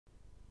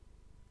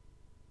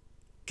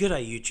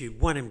G'day YouTube,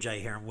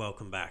 1MJ here and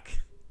welcome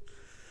back.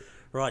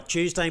 Right,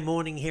 Tuesday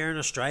morning here in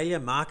Australia,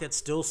 market's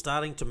still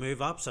starting to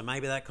move up, so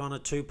maybe that kind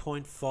of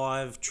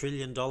 $2.5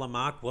 trillion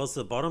mark was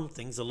the bottom.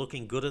 Things are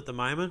looking good at the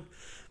moment,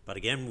 but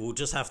again, we'll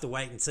just have to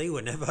wait and see.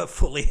 We're never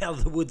fully out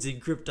of the woods in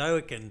crypto.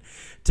 It can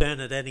turn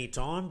at any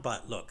time,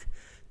 but look,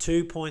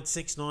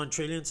 2.69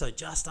 trillion, so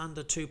just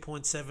under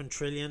 2.7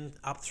 trillion,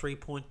 up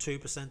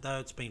 3.2% though.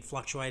 It's been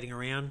fluctuating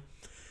around.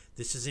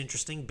 This is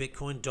interesting.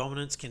 Bitcoin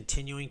dominance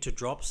continuing to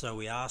drop, so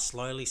we are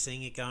slowly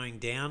seeing it going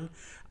down.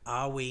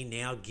 Are we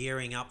now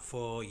gearing up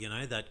for,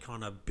 that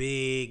kind of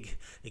big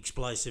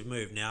explosive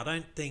move? Now,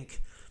 I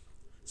think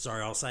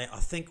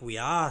we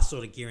are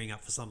sort of gearing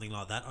up for something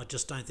like that. I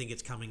just don't think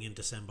it's coming in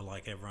December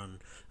like everyone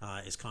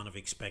is kind of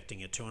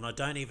expecting it to, and I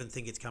don't even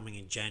think it's coming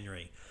in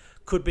January.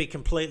 Could be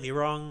completely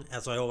wrong.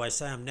 As I always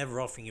say, I'm never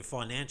offering you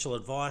financial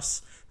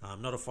advice.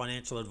 I'm not a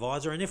financial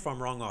advisor, and if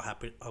I'm wrong,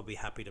 I'll be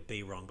happy to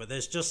be wrong. But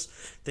there's just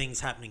things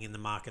happening in the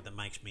market that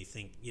makes me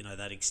think,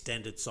 that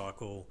extended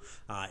cycle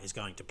is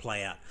going to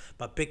play out.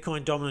 But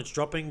Bitcoin dominance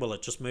dropping, well,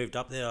 it just moved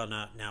up there.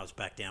 No, now it's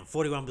back down.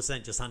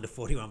 41%, just under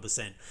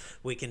 41%.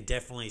 We can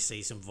definitely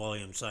see some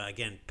volume. So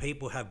again,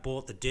 people have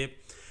bought the dip.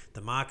 The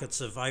markets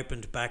have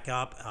opened back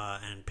up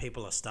and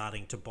people are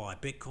starting to buy.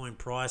 Bitcoin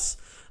price,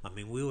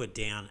 we were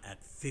down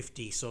at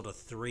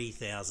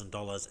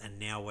 $53,000 and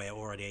now we're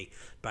already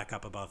back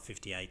up above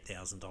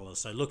 $58,000.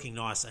 So looking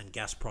nice, and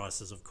gas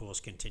prices, of course,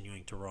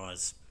 continuing to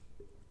rise,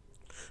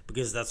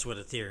 because that's what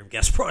Ethereum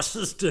gas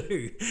prices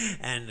do.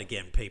 And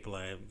again, people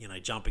are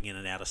jumping in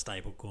and out of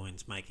stable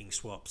coins, making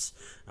swaps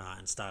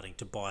and starting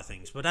to buy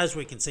things. But as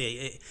we can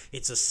see,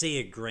 it's a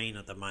sea of green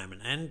at the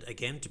moment, and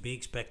again, to be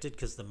expected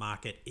because the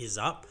market is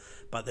up.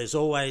 But there's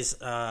always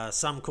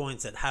some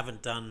coins that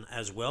haven't done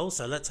as well.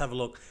 So let's have a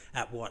look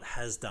at what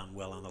has done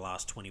well in the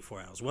last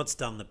 24 hours. What's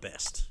done the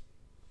best?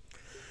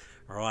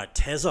 All right,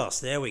 Tezos,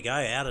 there we go,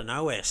 out of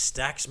nowhere.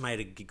 Stacks made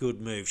a good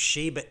move.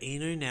 Shiba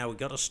Inu, now we've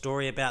got a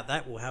story about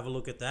that. We'll have a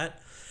look at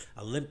that.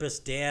 Olympus,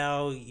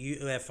 DAO,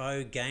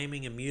 UFO,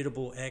 Gaming,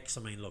 Immutable X.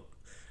 Look,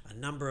 a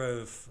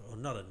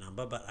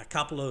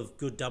couple of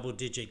good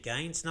double-digit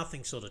gains.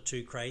 Nothing sort of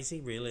too crazy,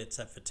 really,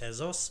 except for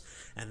Tezos.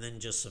 And then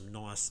just some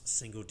nice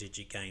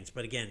single-digit gains.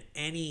 But again,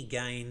 any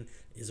gain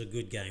is a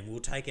good gain. We'll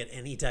take it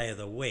any day of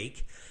the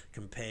week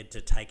compared to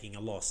taking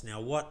a loss.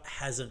 Now, what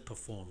hasn't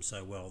performed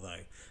so well, though?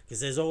 Because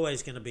there's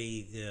always going to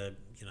be the,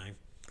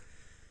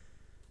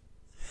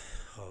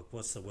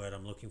 what's the word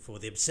I'm looking for?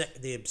 The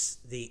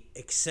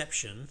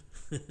exception.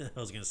 I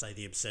was going to say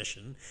the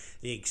obsession.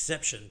 The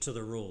exception to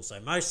the rule. So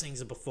most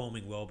things are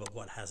performing well, but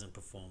what hasn't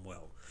performed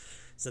well?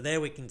 So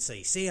there we can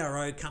see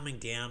CRO coming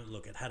down.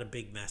 Look, it had a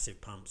big, massive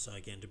pump. So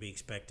again, to be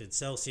expected.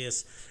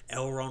 Celsius,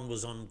 Elron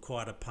was on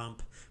quite a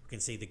pump. We can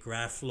see the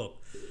graph.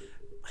 Look,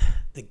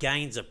 the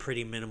gains are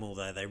pretty minimal,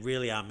 though. They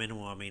really are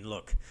minimal.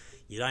 Look,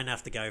 you don't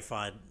have to go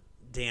far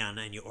down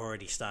and you're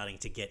already starting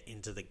to get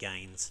into the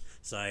gains.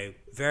 So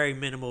very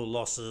minimal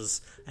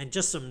losses and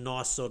just some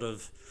nice sort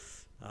of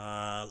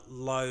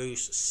low,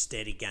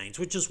 steady gains,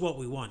 which is what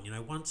we want.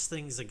 Once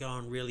things are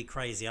going really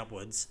crazy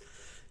upwards,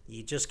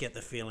 you just get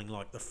the feeling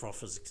like the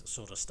froth has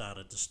sort of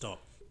started to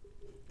stop.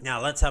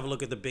 Now, let's have a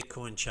look at the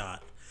Bitcoin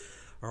chart.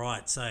 All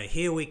right, so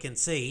here we can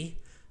see,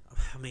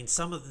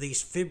 some of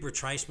these fib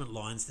retracement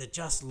lines, they're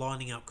just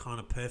lining up kind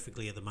of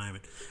perfectly at the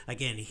moment.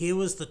 Again, here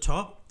was the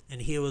top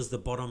and here was the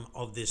bottom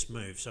of this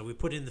move. So we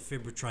put in the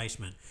fib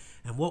retracement.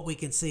 And what we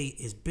can see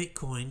is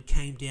Bitcoin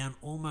came down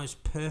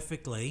almost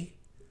perfectly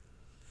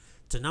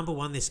to number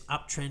one, this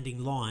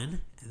uptrending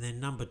line. And then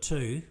number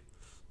two,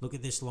 look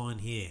at this line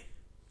here,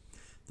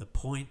 the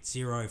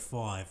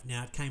 0.05.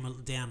 Now it came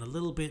down a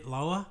little bit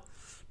lower,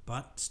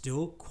 but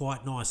still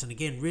quite nice. And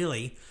again,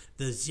 really,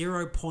 the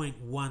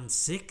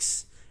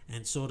 0.16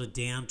 and sort of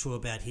down to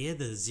about here,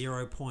 the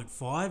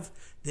 0.5,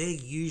 they're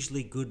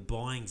usually good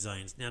buying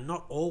zones. Now,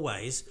 not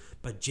always,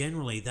 but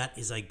generally that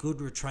is a good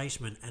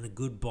retracement and a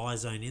good buy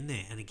zone in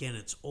there. And again,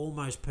 it's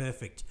almost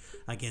perfect.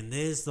 Again,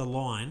 there's the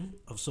line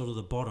of sort of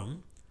the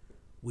bottom.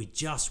 We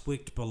just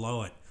wicked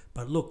below it.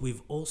 But look,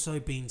 we've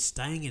also been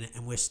staying in it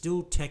and we're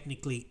still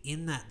technically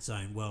in that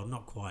zone. Well,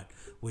 not quite.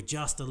 We're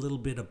just a little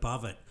bit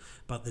above it.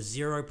 But the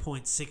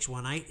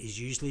 0.618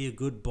 is usually a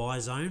good buy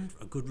zone,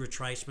 a good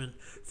retracement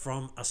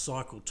from a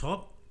cycle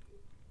top.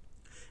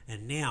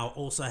 And now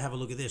also have a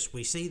look at this.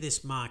 We see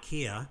this mark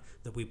here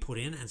that we put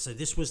in. And so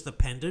this was the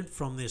pendant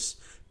from this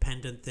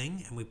pendant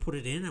thing. And we put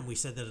it in and we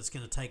said that it's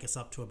going to take us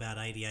up to about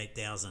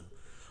 88,000.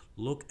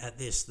 Look at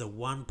this, the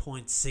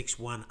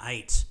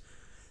 1.618.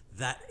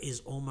 That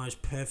is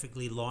almost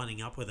perfectly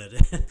lining up with it.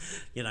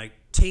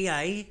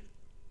 TA,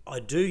 I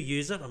do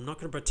use it. I'm not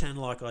going to pretend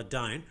like I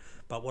don't.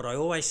 But what I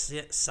always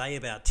say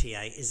about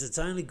TA is it's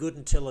only good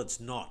until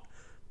it's not.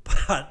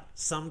 But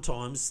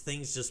sometimes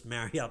things just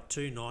marry up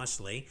too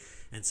nicely.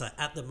 And so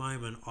at the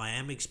moment, I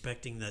am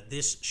expecting that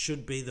this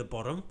should be the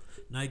bottom.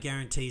 No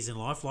guarantees in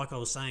life. Like I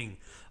was saying,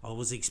 I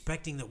was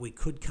expecting that we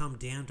could come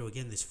down to,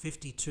 again, this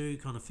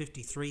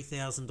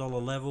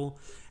 $53,000 level.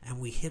 And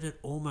we hit it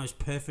almost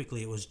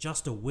perfectly. It was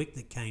just a wick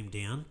that came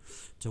down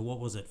to,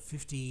 what was it,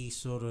 50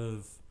 sort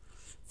of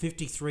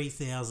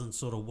 $53,000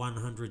 sort of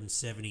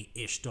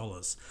 170-ish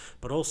dollars.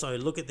 But also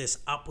look at this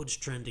upwards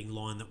trending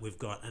line that we've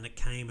got, and it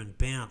came and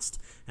bounced,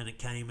 and it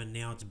came and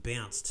now it's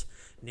bounced.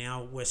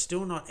 Now we're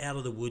still not out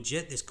of the woods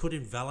yet. This could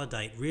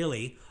invalidate.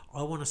 Really,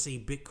 I want to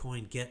see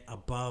Bitcoin get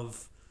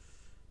above,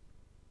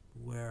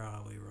 where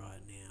are we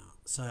right now?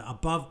 So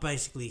above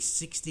basically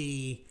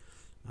 60,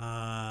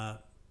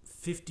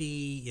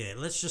 50, yeah,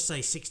 let's just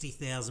say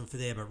 60,000 for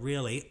there, but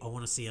really I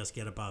want to see us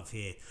get above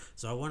here.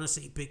 So I want to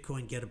see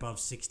Bitcoin get above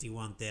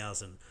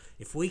 61,000.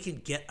 If we can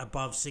get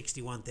above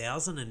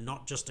 61,000 and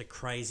not just a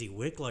crazy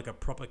wick, like a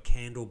proper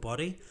candle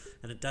body,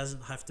 and it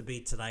doesn't have to be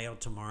today or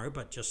tomorrow,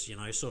 but just, you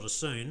know, sort of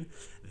soon,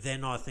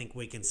 then I think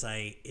we can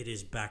say it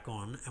is back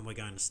on and we're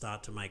going to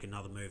start to make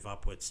another move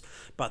upwards.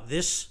 But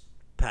this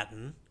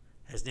pattern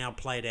has now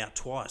played out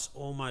twice,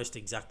 almost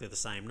exactly the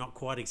same, not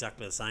quite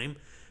exactly the same,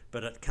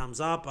 but it comes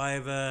up,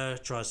 over,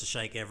 tries to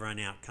shake everyone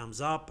out.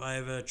 Comes up,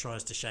 over,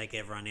 tries to shake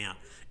everyone out.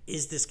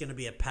 Is this going to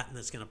be a pattern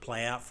that's going to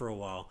play out for a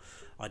while?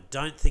 I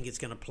don't think it's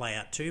going to play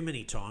out too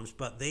many times,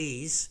 but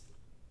these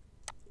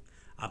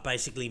are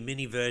basically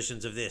mini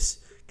versions of this.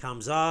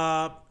 Comes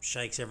up,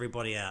 shakes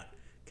everybody out.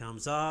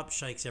 Comes up,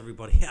 shakes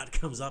everybody out.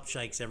 Comes up,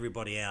 shakes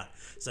everybody out.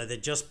 So they're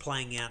just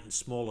playing out in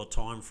smaller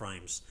time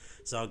frames.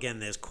 So again,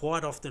 there's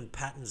quite often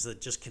patterns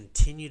that just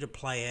continue to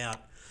play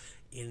out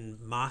in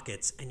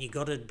markets, and you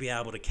got to be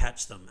able to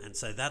catch them. And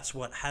so that's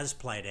what has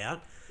played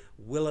out.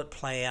 Will it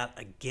play out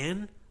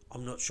again?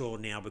 I'm not sure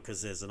now,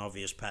 because there's an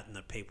obvious pattern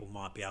that people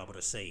might be able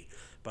to see.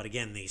 But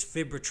again, these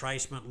fib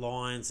retracement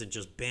lines and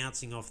just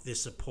bouncing off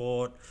this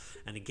support,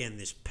 and again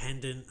this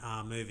pendant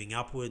moving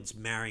upwards,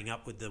 marrying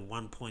up with the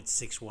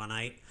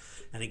 1.618,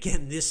 and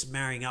again this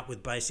marrying up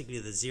with basically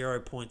the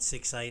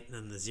 0.68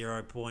 and the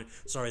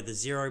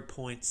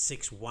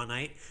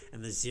 0.618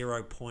 and the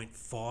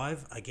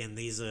 0.5. Again,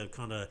 these are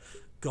kind of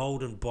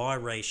golden buy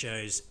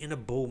ratios in a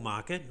bull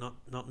market, not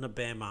in a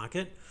bear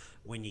market,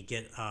 when you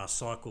get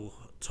cycle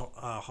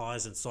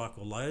highs and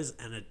cycle lows.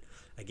 And it,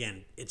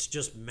 again, it's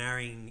just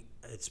marrying,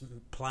 it's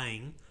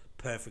playing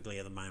perfectly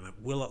at the moment.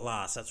 Will it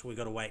last? That's what we've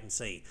got to wait and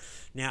see.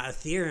 Now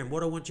Ethereum,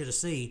 what I want you to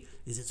see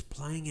is it's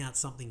playing out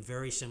something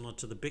very similar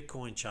to the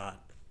Bitcoin chart.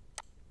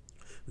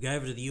 We go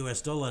over to the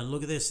US dollar and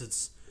look at this.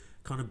 It's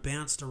kind of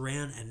bounced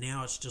around, and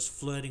now it's just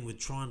flirting with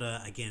trying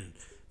to, again,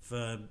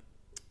 for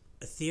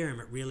Ethereum,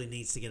 it really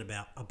needs to get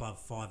about above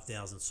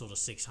 5,000, sort of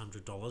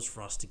 $600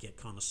 for us to get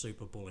kind of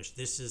super bullish.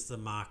 This is the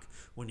mark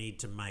we need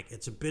to make.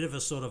 It's a bit of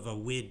a sort of a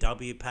weird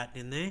W pattern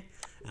in there.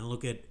 And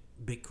look at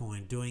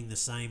Bitcoin doing the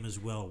same as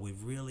well.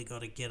 We've really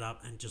got to get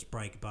up and just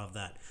break above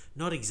that.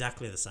 Not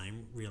exactly the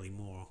same, really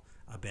more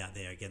about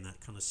there. Again, that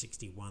kind of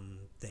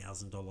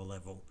 $61,000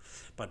 level.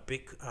 But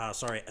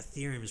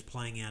Ethereum is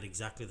playing out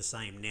exactly the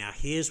same. Now,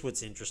 here's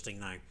what's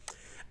interesting though.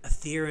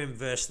 Ethereum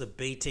versus the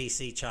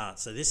BTC chart.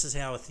 So this is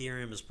how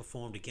Ethereum has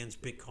performed against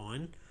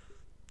Bitcoin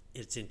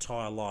its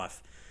entire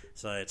life.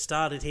 So it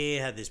started here,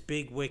 had this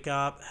big wick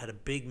up, had a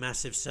big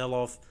massive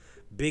sell-off,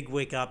 big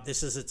wick up.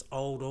 This is its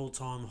old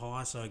all-time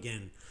high. So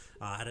again,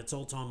 at its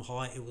all-time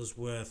high, it was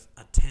worth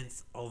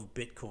 1/10 of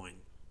Bitcoin.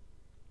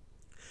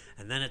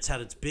 And then it's had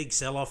its big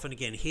sell-off. And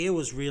again, here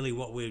was really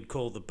what we would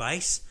call the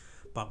base,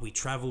 but we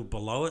traveled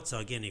below it. So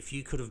again, if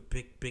you could have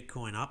picked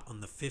Bitcoin up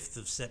on the 5th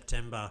of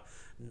September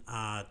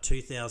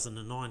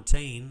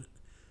 2019,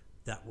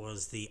 that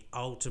was the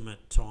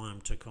ultimate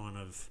time to kind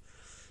of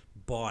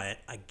buy it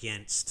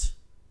against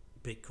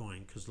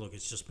Bitcoin, because look,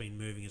 it's just been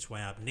moving its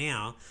way up.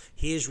 Now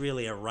here's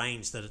really a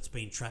range that it's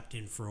been trapped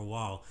in for a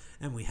while,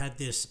 and we had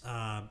this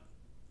kind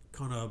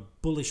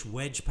of bullish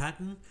wedge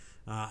pattern.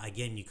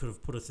 Again, you could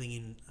have put a thing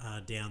in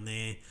down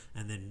there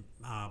and then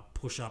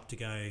push up to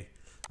go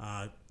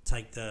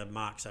take the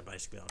mark. So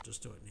basically I'll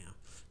just do it now.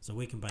 So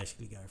we can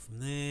basically go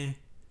from there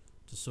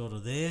to sort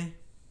of there,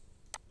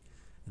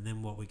 and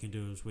then what we can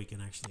do is we can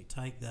actually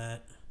take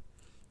that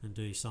and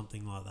do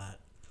something like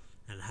that,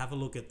 and have a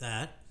look at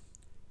that.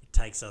 It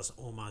takes us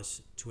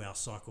almost to our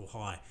cycle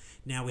high.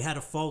 Now we had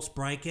a false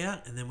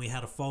breakout, and then we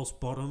had a false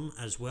bottom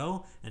as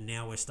well, and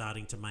now we're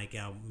starting to make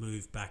our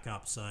move back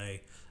up. So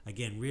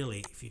again,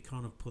 really, if you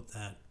kind of put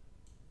that,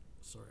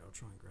 sorry, I'll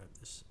try and grab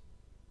this.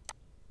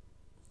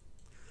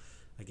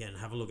 Again,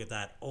 have a look at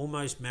that.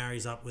 Almost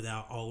marries up with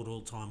our old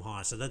all-time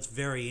high. So that's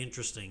very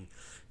interesting.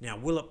 Now,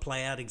 will it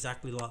play out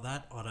exactly like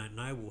that? I don't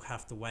know. We'll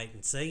have to wait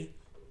and see.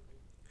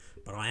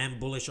 But I am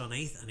bullish on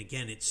ETH. And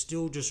again, it's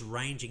still just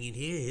ranging in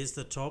here. Here's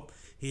the top.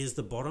 Here's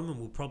the bottom. And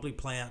we'll probably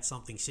play out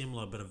something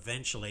similar. But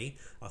eventually,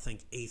 I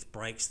think ETH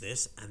breaks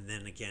this. And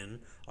then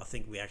again, I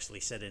think we actually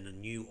set in a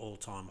new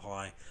all-time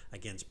high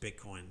against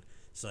Bitcoin.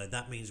 So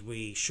that means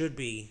we should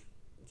be,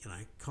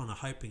 kind of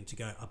hoping to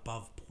go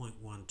above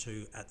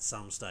 0.12 at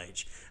some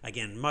stage.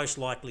 Again, most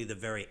likely the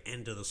very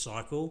end of the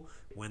cycle.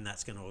 When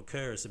that's going to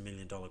occur is $1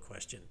 million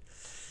question.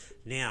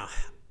 Now,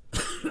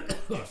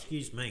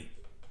 excuse me.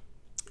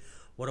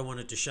 What I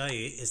wanted to show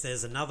you is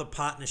there's another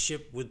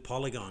partnership with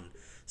Polygon.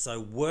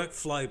 So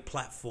workflow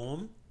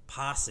platform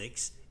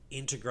Parsix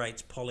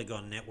integrates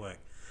Polygon network.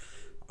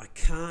 I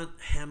can't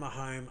hammer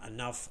home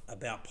enough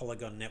about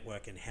Polygon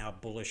Network and how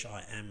bullish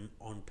I am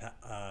on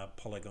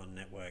Polygon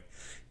Network.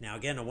 Now,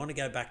 again, I want to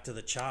go back to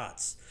the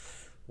charts.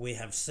 We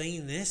have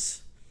seen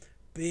this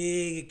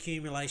big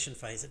accumulation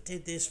phase. It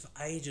did this for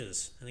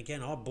ages. And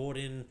again, I bought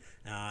in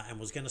and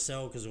was going to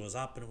sell because it was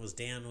up and it was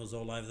down. It was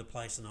all over the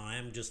place. And I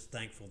am just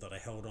thankful that I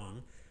held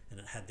on and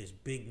it had this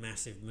big,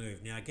 massive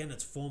move. Now, again,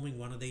 it's forming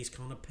one of these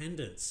kind of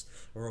pendants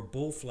or a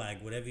bull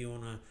flag, whatever you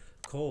want to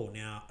call.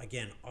 Now,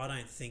 again, I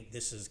don't think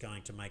this is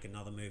going to make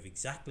another move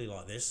exactly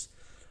like this,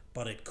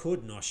 but it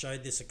could. And I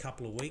showed this a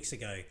couple of weeks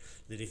ago,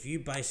 that if you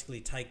basically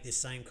take this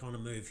same kind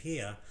of move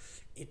here,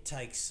 it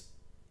takes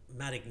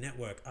Matic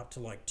Network up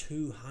to like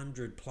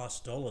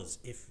 $200+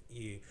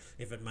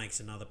 if it makes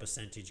another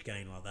percentage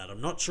gain like that. I'm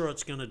not sure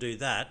it's going to do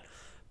that,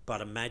 but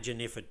imagine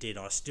if it did.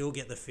 I still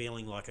get the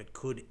feeling like it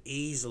could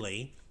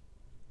easily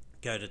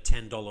go to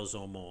 $10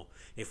 or more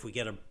if we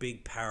get a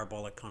big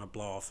parabolic kind of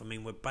blow off. I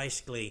mean, we're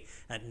basically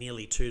at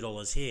nearly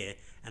 $2 here,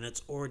 and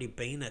it's already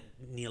been at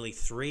nearly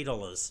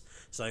 $3.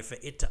 So for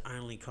it to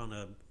only kind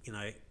of, you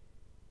know,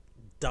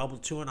 double,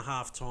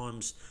 2.5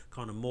 times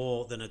kind of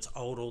more than its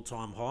old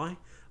all-time high,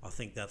 I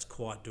think that's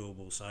quite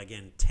doable. So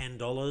again,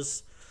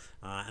 $10.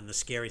 And the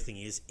scary thing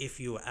is,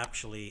 if you were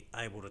actually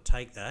able to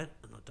take that,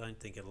 and I don't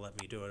think it'll let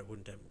me do it. It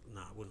wouldn't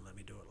let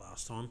me do it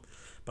last time.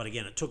 But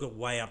again, it took it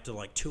way up to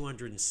like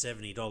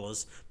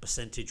 $270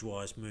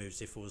 percentage-wise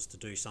moves if it was to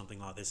do something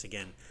like this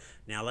again.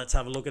 Now let's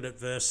have a look at it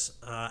versus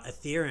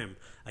Ethereum.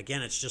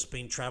 Again, it's just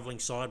been traveling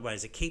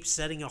sideways. It keeps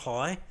setting a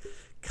high,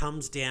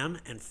 comes down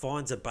and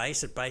finds a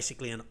base at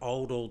basically an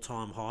old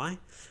all-time high.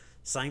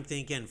 Same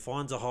thing again,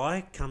 finds a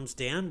high, comes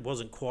down,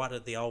 wasn't quite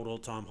at the old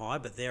all-time high,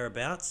 but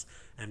thereabouts,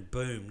 and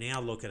boom,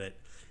 now look at it.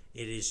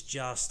 It is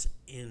just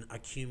in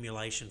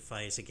accumulation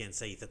phase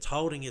against ETH. It's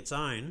holding its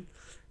own,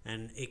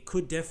 and it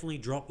could definitely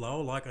drop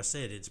lower. Like I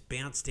said, it's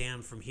bounced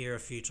down from here a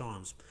few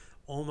times.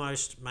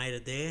 Almost made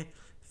it there,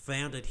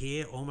 found it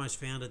here,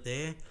 almost found it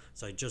there.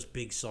 So just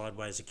big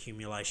sideways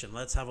accumulation.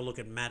 Let's have a look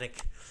at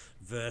Matic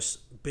versus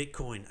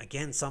Bitcoin.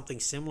 Again, something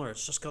similar.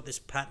 It's just got this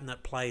pattern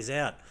that plays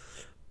out.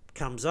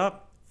 Comes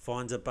up,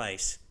 finds a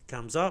base,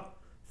 comes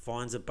up,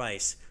 finds a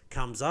base,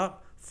 comes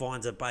up,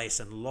 finds a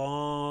base, and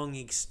long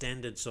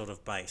extended sort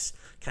of base.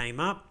 Came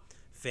up,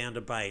 found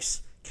a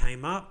base,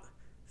 came up,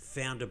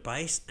 found a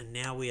base, and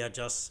now we are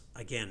just,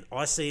 again,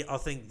 I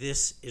think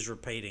this is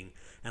repeating,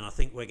 and I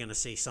think we're going to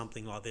see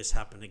something like this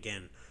happen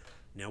again.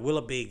 Now, will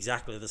it be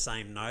exactly the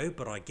same? No,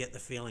 but I get the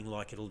feeling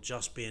like it'll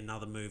just be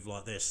another move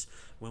like this.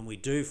 When we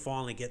do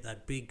finally get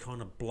that big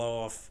kind of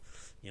blow off,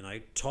 you know,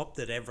 top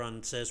that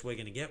everyone says we're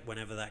going to get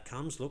whenever that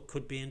comes. Look,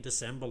 could be in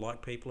December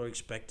like people are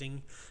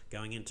expecting,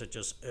 going into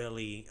just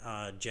early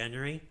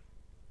January.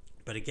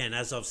 But again,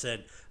 as I've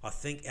said, I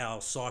think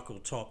our cycle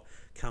top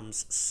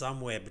comes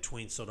somewhere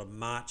between sort of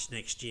March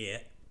next year,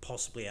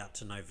 possibly out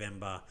to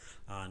November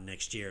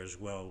next year as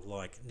well,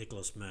 like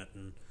Nicholas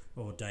Merton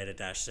or Data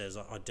Dash says.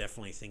 I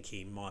definitely think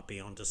he might be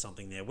onto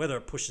something there. Whether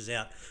it pushes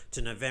out to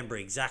November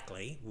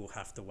exactly, we'll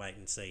have to wait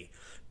and see.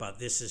 But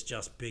this is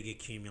just big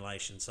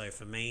accumulation. So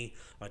for me,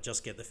 I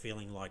just get the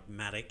feeling like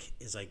Matic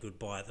is a good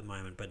buy at the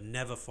moment, but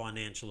never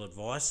financial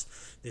advice.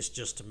 This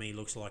just to me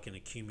looks like an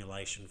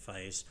accumulation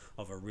phase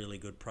of a really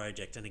good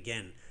project. And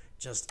again,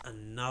 just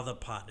another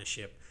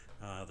partnership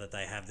that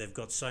they have. They've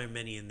got so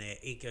many in their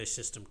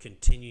ecosystem,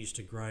 continues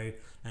to grow,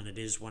 and it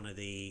is one of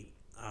the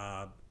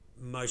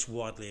most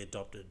widely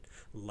adopted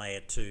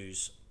layer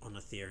 2s on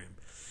Ethereum.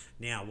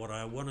 Now, what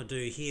I want to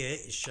do here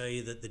is show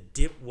you that the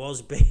dip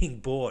was being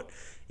bought.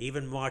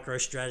 Even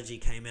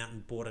MicroStrategy came out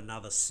and bought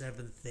another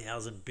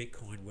 7,000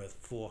 Bitcoin worth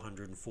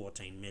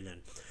 414 million.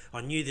 I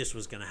knew this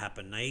was going to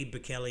happen. Nayib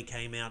Bukele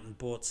came out and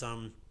bought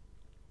some.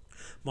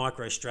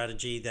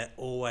 MicroStrategy, they're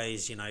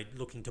always, you know,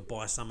 looking to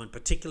buy some, and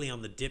particularly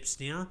on the dips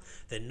now,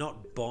 they're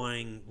not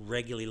buying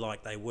regularly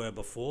like they were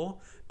before,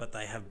 but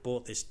they have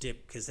bought this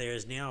dip because there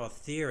is now a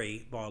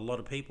theory by a lot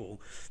of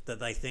people that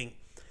they think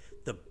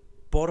the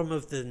bottom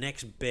of the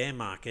next bear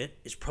market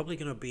is probably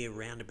going to be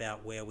around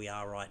about where we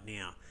are right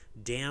now,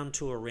 down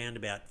to around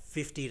about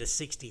 $50,000 to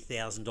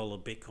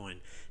 $60,000 Bitcoin.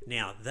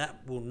 Now,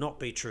 that will not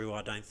be true,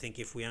 I don't think,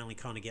 if we only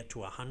kind of get to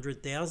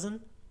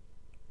 100,000.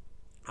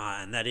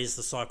 And that is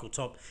the cycle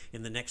top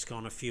in the next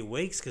kind of few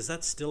weeks, because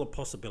that's still a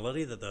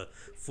possibility that the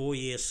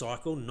 4-year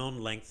cycle,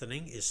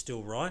 non-lengthening, is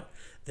still right.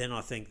 Then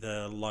I think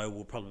the low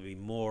will probably be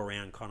more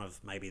around kind of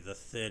maybe the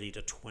 $30,000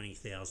 to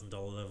 $20,000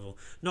 level.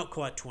 Not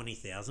quite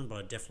 20,000, but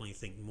I definitely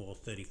think more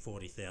 30,000,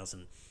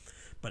 40,000.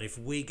 But if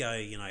we go,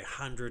 you know,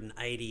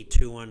 180,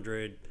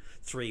 200,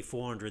 300,000,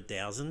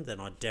 400,000,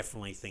 then I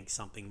definitely think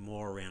something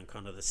more around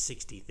kind of the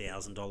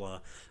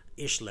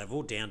 $60,000-ish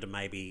level, down to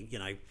maybe, you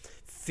know,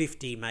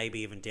 50, maybe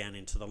even down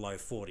into the low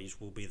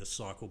 40s will be the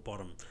cycle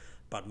bottom.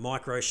 But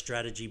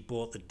MicroStrategy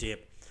bought the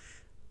dip.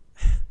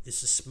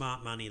 This is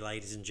smart money,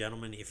 ladies and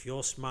gentlemen. If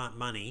you're smart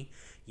money,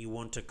 you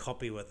want to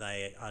copy what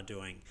they are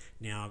doing.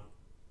 Now,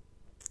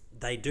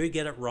 they do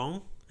get it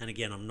wrong. And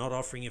again, I'm not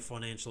offering you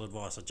financial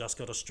advice. I just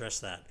got to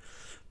stress that.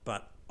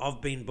 But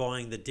I've been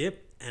buying the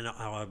dip, and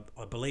I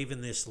believe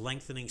in this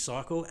lengthening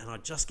cycle, and I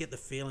just get the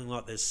feeling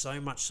like there's so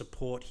much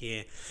support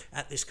here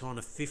at this kind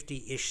of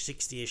 50-ish,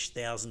 60-ish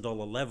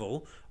 $1,000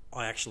 level.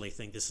 I actually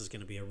think this is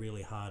going to be a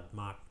really hard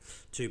mark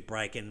to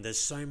break, and there's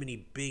so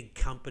many big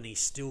companies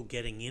still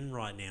getting in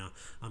right now.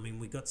 I mean,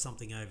 we got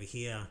something over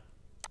here.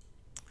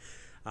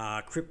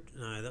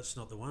 No, that's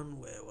not the one.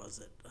 Where was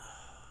it?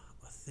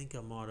 I think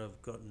I might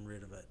have gotten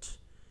rid of it.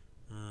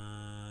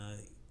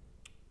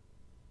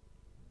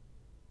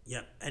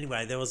 Yeah.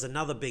 Anyway, there was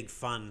another big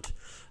fund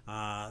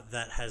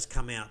that has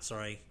come out.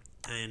 Sorry,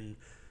 and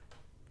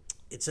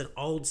it's an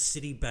old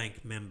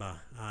Citibank member.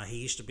 He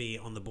used to be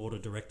on the board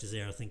of directors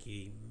there. I think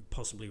he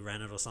possibly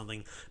ran it or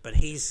something. But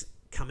he's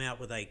come out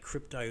with a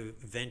crypto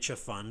venture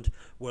fund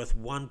worth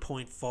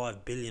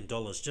 $1.5 billion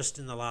just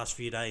in the last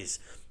few days.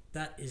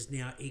 That is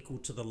now equal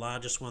to the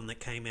largest one that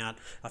came out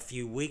a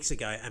few weeks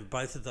ago, and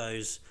both of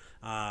those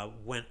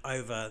went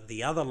over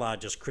the other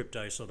largest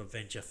crypto sort of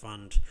venture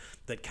fund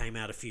that came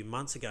out a few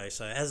months ago.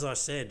 So as I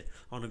said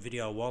on a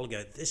video a while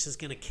ago, this is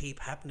going to keep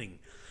happening.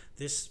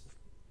 This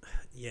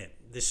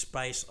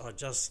space, I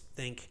just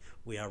think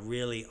we are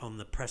really on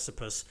the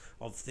precipice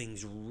of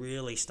things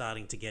really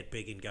starting to get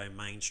big and go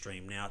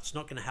mainstream. Now, it's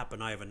not going to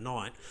happen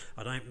overnight.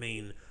 I don't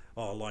mean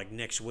like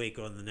next week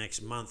or the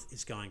next month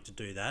it's going to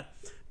do that,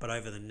 but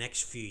over the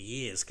next few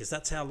years, because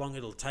that's how long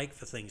it'll take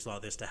for things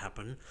like this to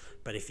happen.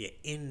 But if you're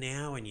in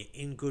now and you're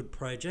in good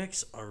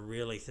projects, I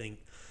really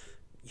think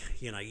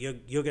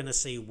you're going to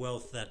see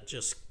wealth that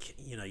just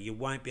you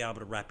won't be able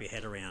to wrap your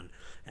head around.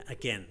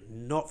 Again,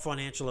 not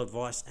financial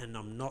advice, and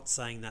I'm not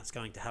saying that's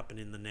going to happen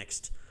in the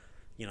next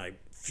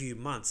few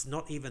months,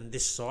 not even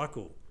this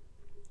cycle,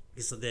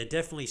 because there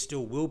definitely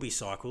still will be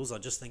cycles. I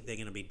just think they're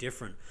going to be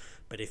different.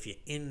 But if you're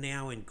in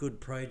now in good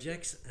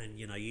projects and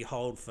you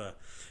hold for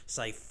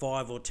say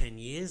 5 or 10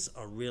 years,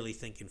 I really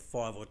think in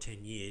 5 or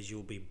 10 years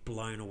you'll be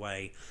blown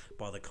away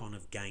by the kind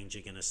of gains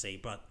you're going to see.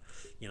 But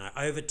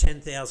over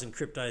 10,000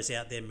 cryptos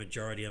out there,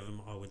 majority of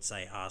them I would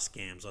say are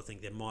scams. I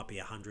think there might be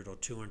 100 or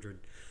 200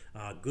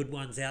 good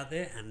ones out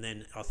there, and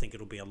then I think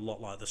it'll be a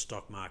lot like the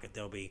stock market.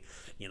 There'll be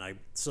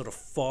sort of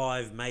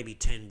 5, maybe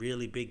 10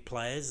 really big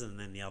players, and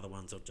then the other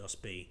ones will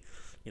just be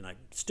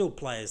still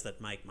players that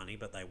make money,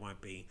 but they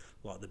won't be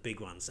like the big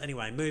ones.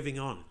 Anyway, moving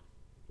on.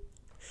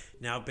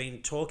 Now, I've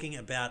been talking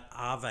about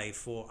Aave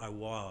for a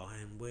while,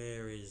 and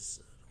where is...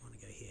 I want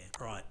to go here.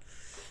 Right.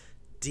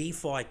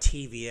 DeFi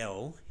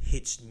TVL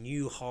hits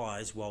new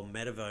highs while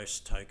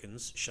metaverse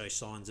tokens show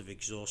signs of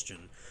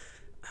exhaustion.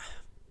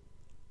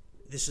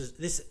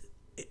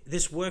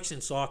 This works in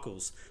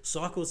cycles.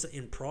 Cycles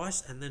in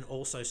price, and then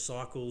also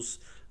cycles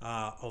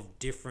of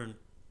different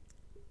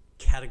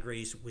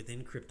categories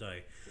within crypto.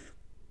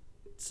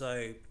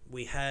 So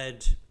we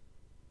had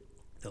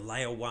the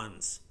layer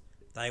 1s.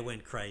 They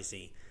went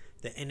crazy.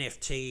 The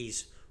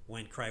NFTs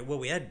went crazy. Well,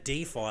 we had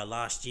DeFi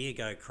last year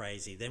go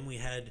crazy. Then we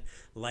had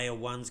layer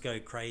 1s go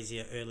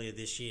crazier earlier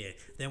this year.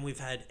 Then we've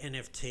had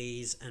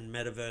NFTs and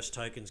metaverse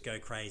tokens go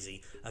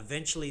crazy.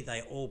 Eventually,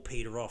 they all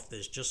peter off.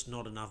 There's just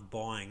not enough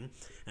buying,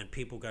 and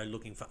people go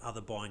looking for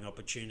other buying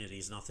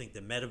opportunities. And I think the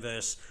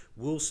metaverse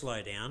will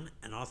slow down,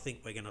 and I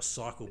think we're going to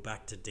cycle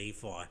back to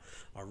DeFi.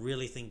 I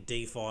really think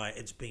DeFi,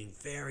 it's been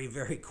very,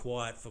 very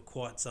quiet for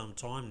quite some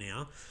time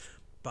now,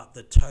 but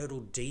the total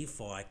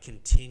DeFi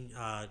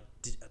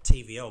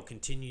TVL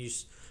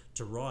continues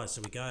to rise.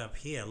 So we go up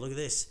here. Look at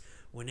this.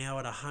 We're now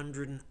at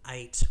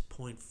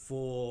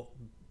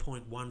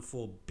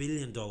 $108.14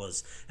 billion.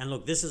 And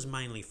look, this is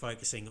mainly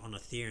focusing on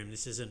Ethereum.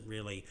 This isn't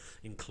really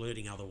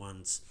including other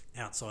ones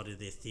outside of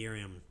the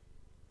Ethereum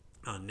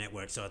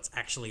network. So it's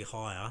actually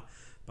higher.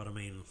 But I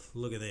mean,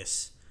 look at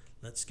this.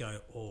 Let's go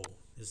all.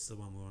 This is the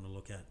one we want to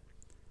look at.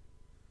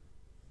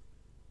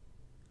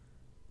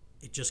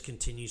 It just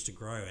continues to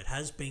grow. It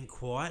has been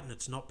quiet, and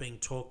it's not being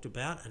talked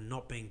about and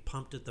not being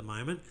pumped at the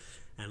moment.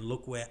 And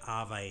look where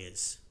Aave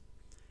is.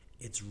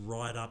 It's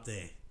right up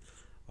there.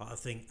 I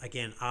think,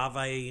 again,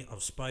 Aave,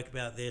 I've spoke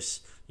about this.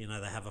 They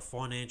have a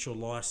financial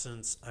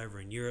license over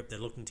in Europe. They're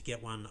looking to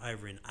get one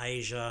over in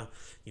Asia.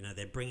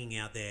 They're bringing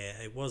out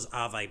it was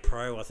Aave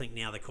Pro. I think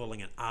now they're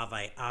calling it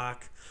Aave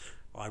Arc.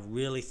 I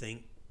really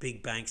think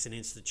big banks and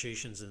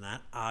institutions and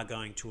that are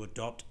going to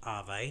adopt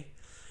Aave,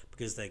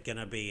 because they're going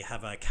to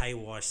have a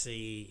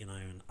KYC, and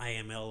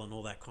AML and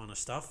all that kind of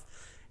stuff.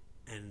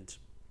 And,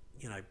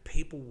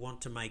 people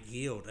want to make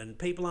yield. And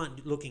people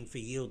aren't looking for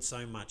yield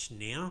so much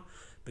now,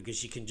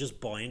 because you can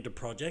just buy into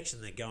projects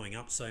and they're going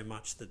up so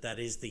much that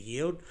is the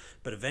yield.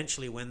 But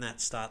eventually, when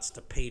that starts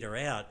to peter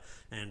out,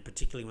 and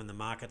particularly when the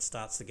market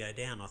starts to go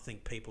down, I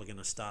think people are going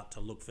to start to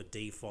look for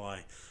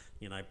DeFi,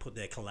 put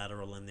their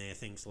collateral in there.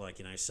 Things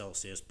like,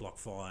 Celsius,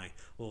 BlockFi,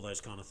 all those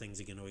kind of things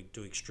are going to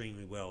do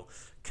extremely well.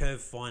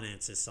 Curve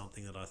Finance is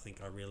something that I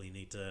think I really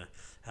need to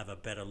have a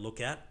better look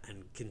at.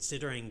 And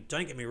considering,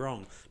 don't get me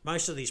wrong,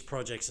 most of these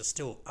projects are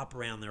still up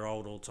around their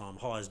old all-time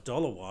highs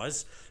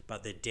dollar-wise,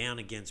 but they're down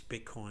against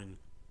Bitcoin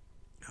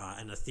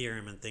and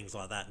Ethereum and things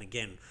like that. And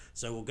again,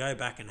 so we'll go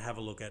back and have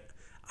a look at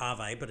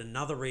Aave. But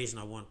another reason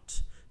I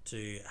want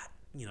to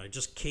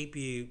just keep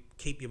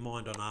your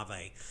mind on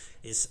Aave,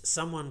 is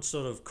someone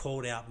sort of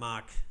called out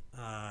Mark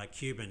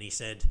Cuban. He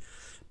said,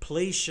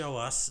 please show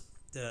us,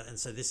 and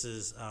so this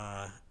is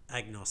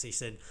Agnos. He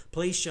said,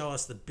 please show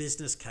us the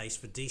business case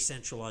for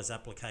decentralized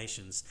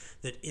applications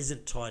that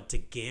isn't tied to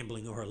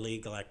gambling or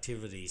illegal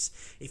activities.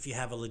 If you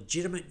have a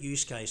legitimate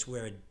use case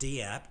where a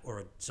DApp,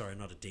 or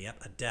not a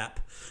DApp, a DApp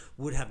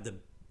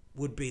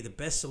would be the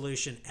best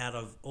solution out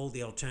of all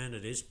the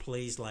alternatives,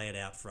 please lay it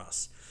out for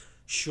us.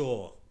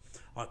 Sure.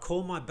 I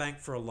call my bank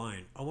for a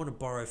loan. I want to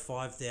borrow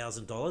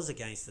 $5,000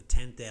 against the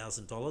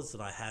 $10,000 that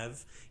I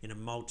have in a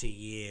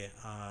multi-year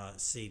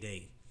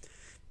CD.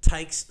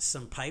 Takes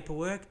some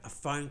paperwork, a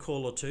phone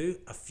call or two,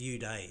 a few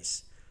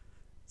days.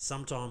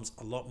 Sometimes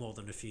a lot more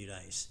than a few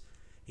days.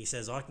 He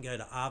says, I can go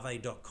to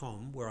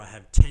aave.com where I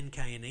have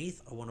 10K in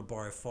ETH. I want to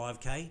borrow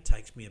 5K.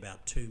 Takes me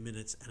about 2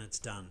 minutes and it's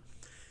done.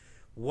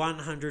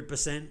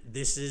 100%.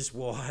 This is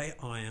why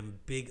I am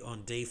big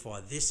on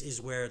DeFi. This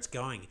is where it's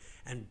going.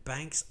 And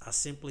banks are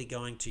simply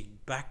going to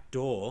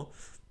backdoor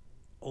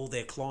all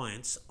their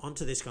clients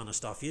onto this kind of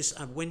stuff. Yes,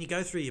 when you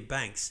go through your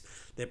banks,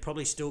 they're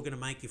probably still going to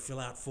make you fill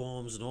out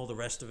forms and all the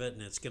rest of it,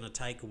 and it's going to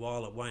take a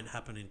while. It won't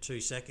happen in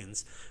 2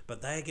 seconds,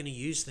 but they're going to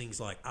use things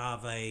like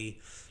Aave,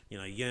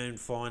 Yearn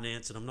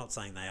Finance, and I'm not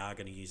saying they are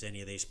going to use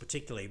any of these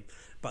particularly,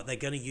 but they're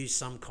going to use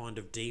some kind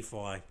of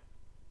DeFi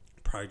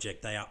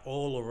project. They are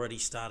all already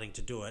starting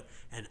to do it,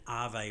 and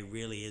Aave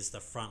really is the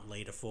front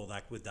leader for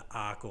that with the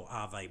ARC or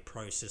Aave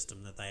Pro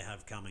system that they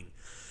have coming.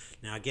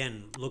 Now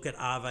again, look at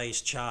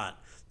Aave's chart.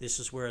 This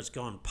is where it's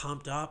gone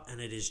pumped up, and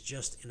it is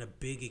just in a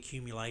big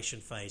accumulation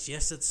phase.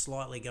 Yes, it's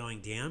slightly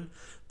going down,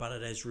 but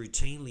it has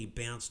routinely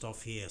bounced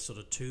off here, sort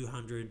of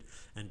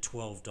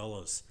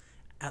 $212.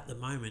 At the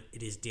moment,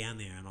 it is down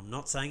there, and I'm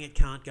not saying it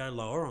can't go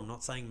lower. I'm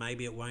not saying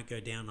maybe it won't go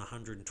down to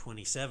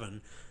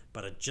 127,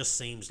 but it just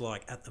seems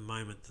like at the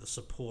moment the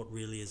support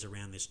really is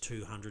around this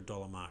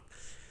 $200 mark.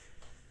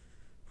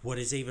 What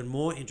is even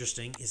more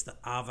interesting is the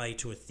Aave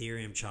to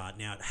Ethereum chart.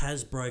 Now, it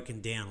has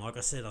broken down. Like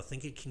I said, I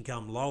think it can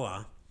come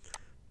lower,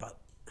 but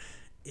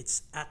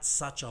it's at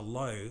such a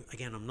low.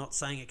 Again, I'm not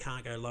saying it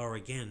can't go lower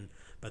again,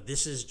 but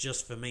this is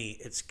just, for me,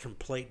 it's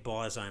complete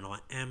buy zone. I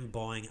am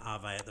buying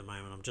Aave at the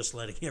moment. I'm just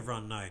letting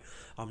everyone know.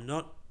 I'm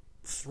not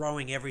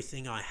throwing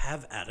everything I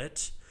have at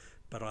it,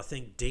 but I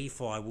think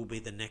DeFi will be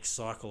the next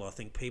cycle. I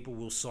think people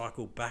will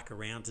cycle back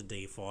around to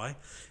DeFi.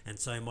 And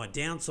so my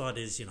downside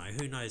is,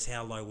 who knows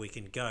how low we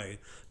can go,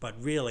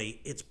 but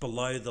really it's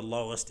below the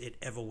lowest it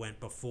ever went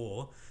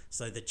before.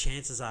 So the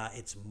chances are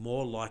it's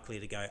more likely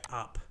to go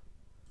up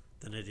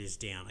than it is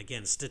down.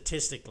 Again,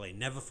 statistically,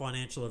 never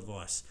financial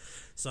advice.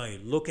 So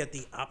look at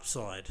the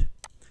upside.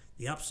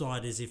 The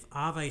upside is if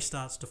Aave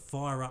starts to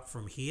fire up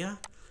from here,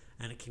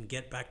 and it can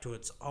get back to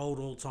its old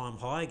all-time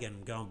high. Again,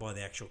 I'm going by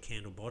the actual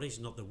candle bodies,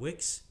 not the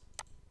wicks.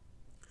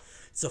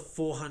 It's a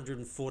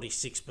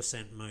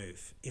 446%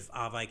 move if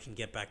Aave can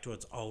get back to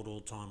its old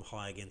all-time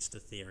high against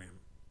Ethereum.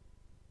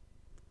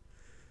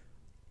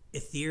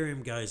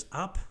 Ethereum goes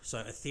up, so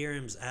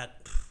Ethereum's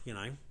at,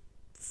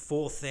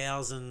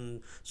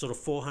 $4,000, sort of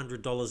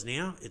 $400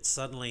 now. It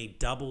suddenly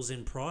doubles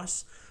in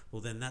price.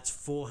 Well, then that's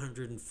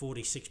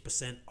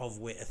 446% of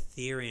where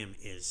Ethereum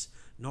is.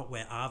 Not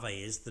where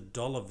Aave is. The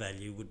dollar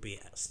value would be,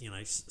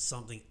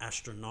 something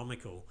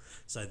astronomical.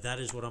 So that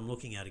is what I'm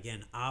looking at.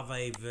 Again,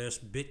 Aave versus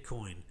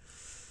Bitcoin.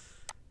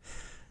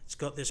 It's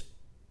got this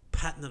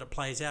pattern that it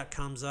plays out,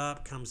 comes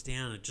up, comes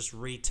down, it just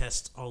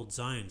retests old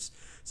zones.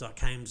 So it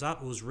comes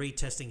up, it was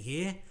retesting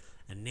here,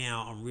 and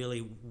now I'm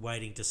really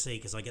waiting to see,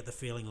 because I get the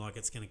feeling like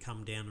it's going to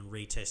come down and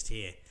retest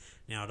here.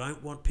 Now, I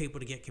don't want people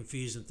to get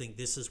confused and think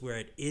this is where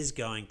it is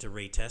going to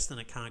retest and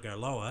it can't go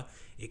lower.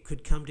 It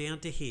could come down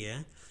to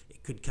here.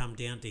 It could come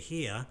down to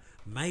here.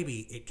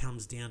 Maybe it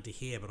comes down to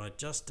here, but I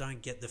just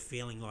don't get the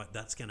feeling like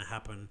that's going to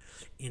happen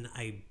in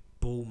a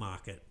bull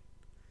market.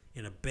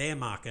 In a bear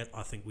market,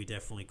 I think we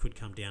definitely could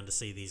come down to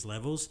see these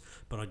levels,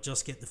 but I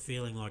just get the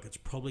feeling like it's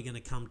probably going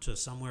to come to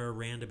somewhere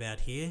around about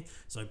here.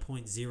 So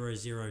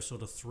 0.00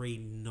 sort of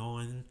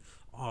 39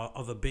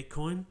 of a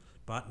Bitcoin.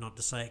 But not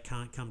to say it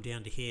can't come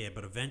down to here,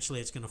 but eventually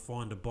it's going to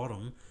find a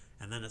bottom,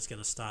 and then it's going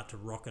to start to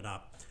rocket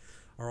up.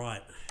 All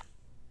right.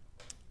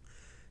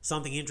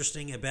 Something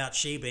interesting about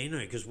SHIB,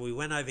 because we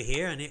went over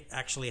here and it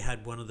actually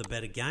had one of the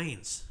better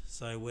gains.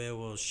 So where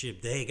was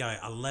SHIB? There you go,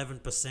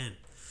 11%.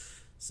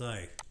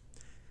 So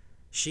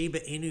Shiba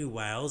Inu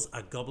whales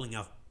are gobbling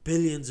up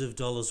billions of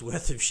dollars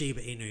worth of Shiba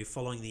Inu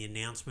following the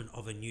announcement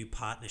of a new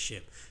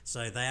partnership.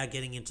 So they are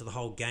getting into the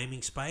whole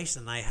gaming space,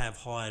 and they have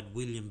hired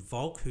William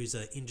Volk, who's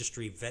an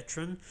industry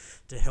veteran,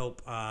 to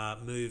help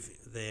them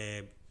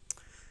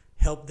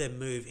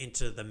move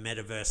into the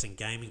metaverse and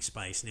gaming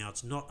space. Now,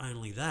 it's not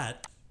only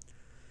that.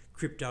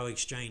 Crypto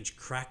exchange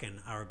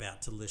Kraken are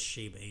about to list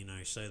Shiba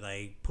Inu. So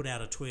they put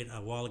out a tweet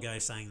a while ago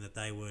saying that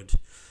they would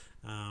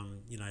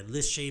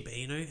list Shiba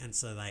Inu, and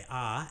so they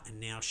are, and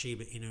now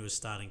Shiba Inu is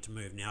starting to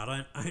move. Now, I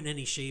don't own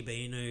any Shiba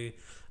Inu.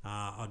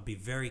 I'd be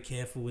very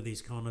careful with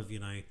these kind of,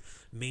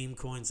 meme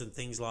coins and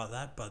things like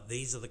that, but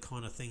these are the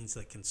kind of things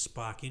that can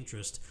spark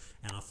interest,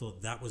 and I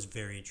thought that was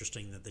very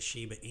interesting that the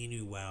Shiba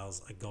Inu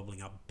whales are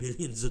gobbling up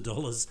billions of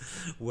dollars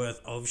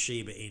worth of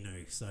Shiba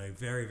Inu. So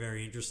very,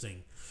 very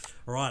interesting.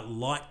 All right,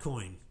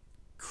 Litecoin.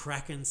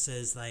 Kraken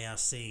says they are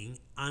seeing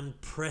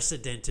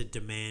unprecedented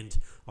demand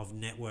of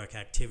network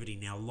activity.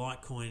 Now,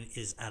 Litecoin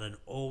is at an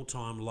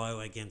all-time low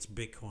against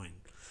Bitcoin.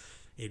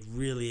 It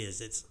really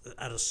is. It's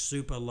at a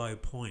super low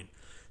point.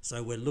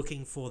 So we're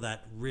looking for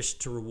that risk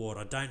to reward.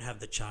 I don't have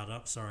the chart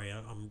up. Sorry,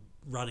 I'm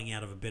running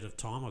out of a bit of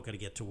time. I've got to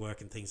get to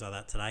work and things like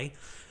that today.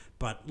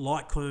 But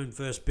Litecoin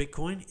versus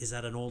Bitcoin is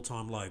at an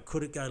all-time low.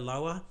 Could it go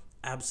lower?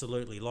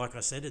 Absolutely. Like I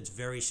said, it's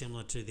very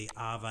similar to the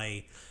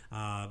Aave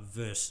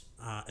versus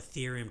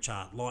Ethereum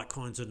chart.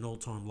 Litecoin's at an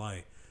all-time low,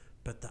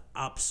 but the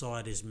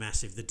upside is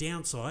massive. The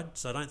downside,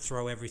 so don't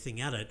throw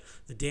everything at it.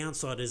 The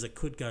downside is it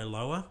could go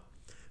lower,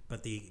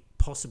 but the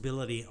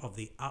possibility of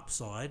the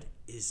upside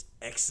is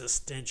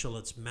existential.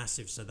 It's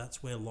massive. So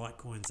that's where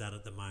Litecoin's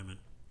at the moment.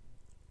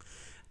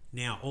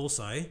 Now,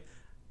 also,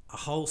 a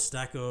whole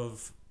stack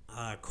of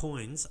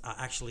coins are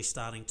actually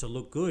starting to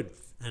look good,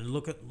 and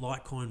look at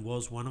Litecoin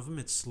was one of them.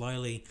 It's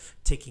slowly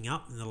ticking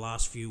up in the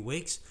last few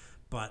weeks,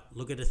 but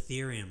look at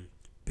Ethereum,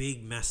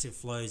 big massive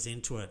flows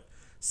into it.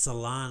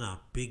 Solana,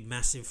 big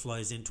massive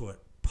flows into it.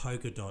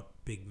 Polkadot,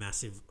 big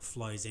massive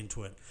flows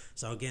into it.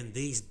 So again,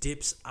 these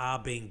dips are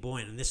being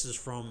buoyant, and this is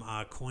from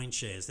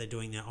CoinShares. They're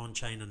doing their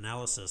on-chain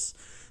analysis.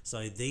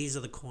 So these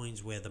are the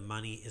coins where the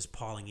money is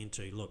piling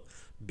into. Look,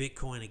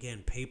 Bitcoin,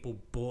 again, people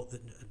bought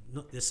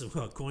this is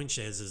what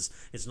CoinShares is.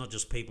 It's not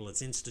just people,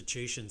 it's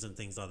institutions and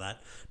things like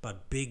that,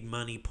 but big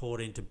money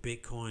poured into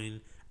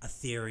Bitcoin,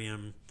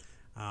 Ethereum,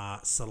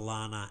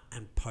 Solana,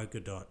 and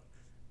Polkadot.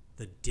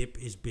 The dip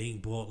is being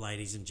bought,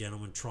 ladies and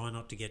gentlemen. Try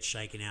not to get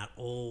shaken out.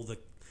 All the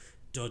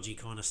dodgy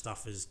kind of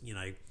stuff is,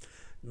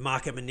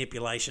 market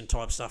manipulation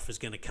type stuff is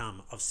going to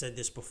come. I've said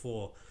this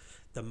before.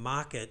 The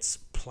markets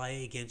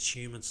play against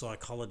human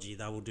psychology.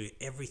 They will do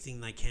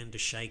everything they can to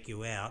shake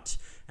you out.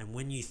 And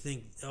when you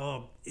think,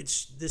 oh,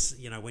 it's this,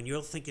 when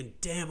you're thinking,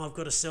 damn, I've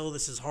got to sell,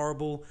 this is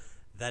horrible,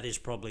 that is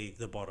probably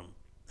the bottom.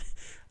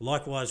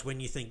 Likewise,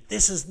 when you think,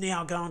 this is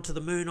now going to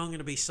the moon, I'm going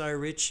to be so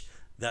rich,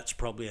 that's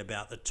probably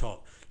about the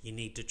top. You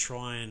need to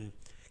try and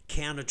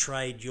counter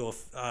trade your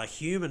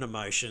human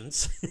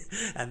emotions,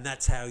 and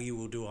that's how you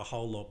will do a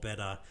whole lot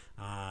better,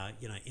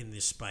 in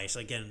this space.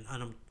 Again,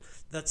 and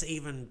that's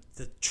even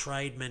the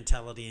trade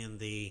mentality and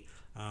the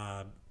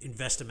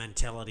investor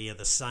mentality are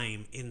the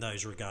same in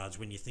those regards.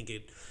 When you think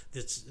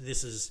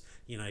this is,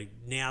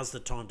 now's the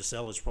time to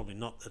sell, it's probably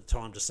not the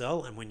time to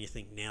sell. And when you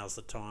think now's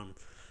the time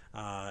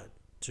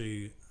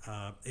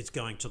it's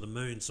going to the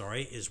moon,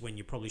 is when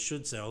you probably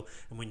should sell.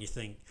 And when you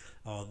think,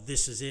 oh,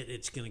 this is it,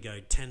 it's going to go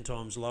 10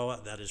 times lower,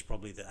 that is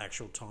probably the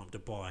actual time to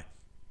buy.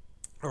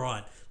 All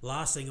right,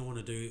 last thing I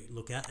want to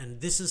look at,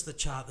 and this is the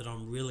chart that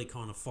I'm really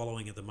kind of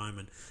following at the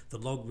moment, the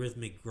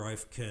logarithmic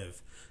growth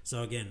curve.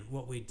 So again,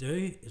 what we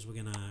do is we're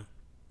going to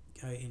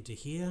go into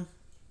here.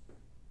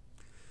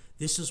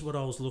 This is what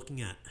I was looking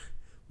at.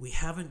 We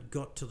haven't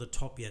got to the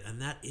top yet, and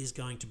that is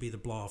going to be the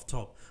blow off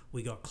top.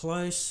 We got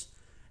close,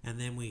 and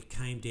then we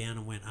came down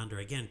and went under.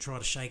 Again, try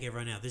to shake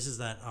everyone out. This is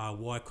that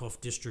Wyckoff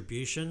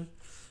distribution,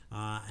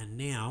 and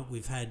now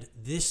we've had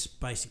this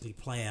basically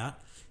play out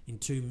in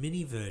two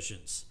mini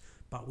versions.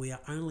 But we are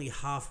only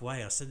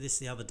halfway. I said this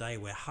the other day.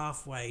 We're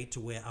halfway to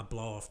where a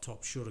blow-off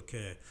top should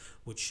occur,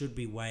 which should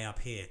be way up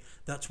here.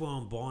 That's why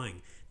I'm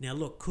buying. Now,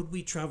 look, could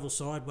we travel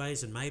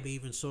sideways and maybe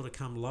even sort of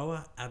come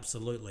lower?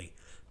 Absolutely.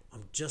 I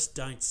just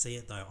don't see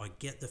it, though. I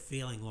get the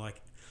feeling like,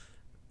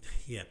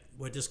 yeah,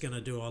 we're just going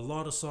to do a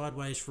lot of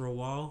sideways for a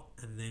while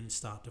and then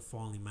start to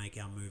finally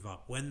make our move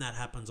up. When that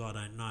happens, I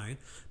don't know.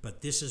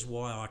 But this is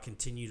why I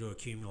continue to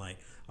accumulate.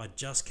 I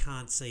just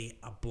can't see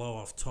a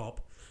blow-off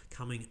top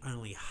coming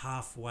only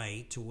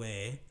halfway to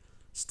where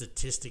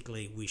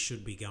statistically we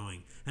should be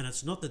going. And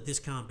it's not that this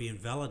can't be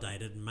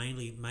invalidated.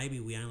 Mainly, maybe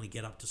we only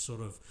get up to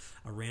sort of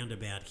around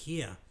about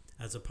here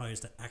as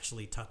opposed to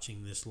actually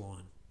touching this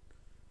line.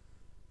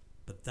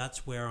 But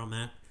that's where I'm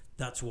at.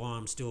 That's why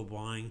I'm still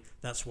buying.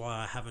 That's why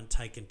I haven't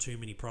taken too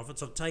many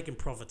profits. I've taken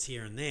profits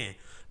here and there,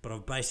 but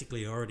I've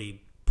basically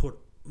already put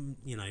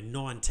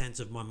 9/10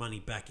 of my money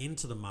back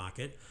into the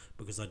market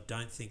because I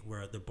don't think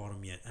we're at the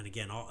bottom yet. And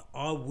again,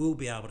 I will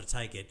be able to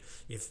take it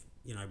if,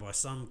 by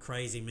some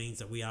crazy means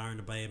that we are in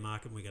a bear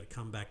market and we're going to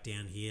come back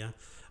down here.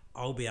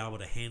 I'll be able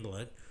to handle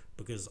it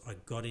because I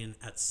got in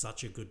at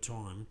such a good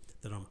time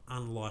that I'm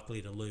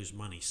unlikely to lose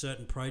money.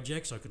 Certain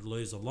projects I could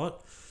lose a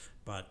lot,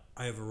 but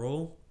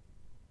overall,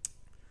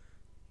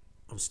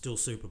 I'm still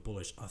super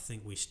bullish. I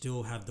think we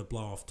still have the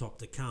blow off top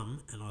to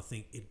come, and I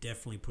think it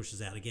definitely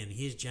pushes out. Again,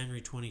 here's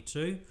January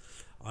 22.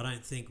 I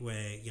don't think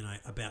we're,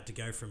 about to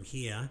go from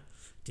here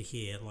to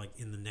here, like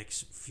in the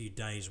next few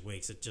days,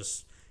 weeks. It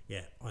just,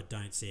 I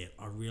don't see it.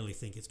 I really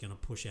think it's going to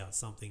push out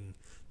something,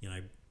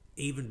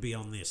 even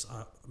beyond this.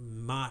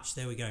 March,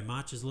 there we go.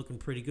 March is looking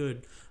pretty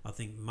good. I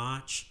think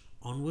March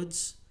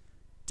onwards,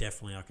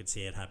 definitely I could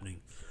see it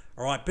happening.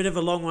 All right, bit of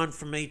a long one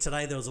from me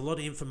today. There was a lot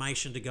of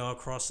information to go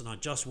across, and I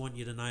just want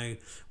you to know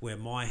where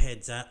my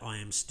head's at. I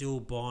am still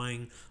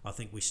buying. I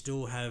think we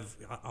still have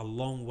a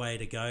long way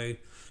to go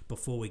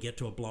before we get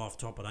to a blow-off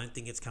top. I don't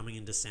think it's coming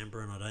in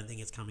December, and I don't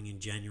think it's coming in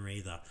January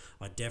either.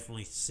 I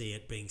definitely see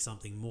it being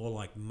something more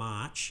like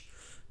March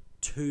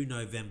to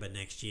November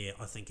next year,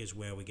 I think, is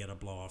where we get a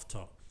blow-off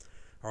top.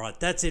 All right,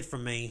 that's it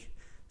from me.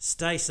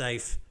 Stay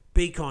safe.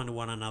 Be kind to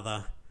one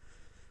another.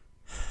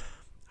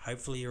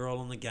 Hopefully you're all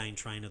on the gain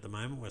train at the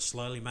moment. We're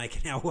slowly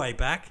making our way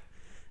back,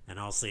 and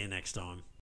I'll see you next time.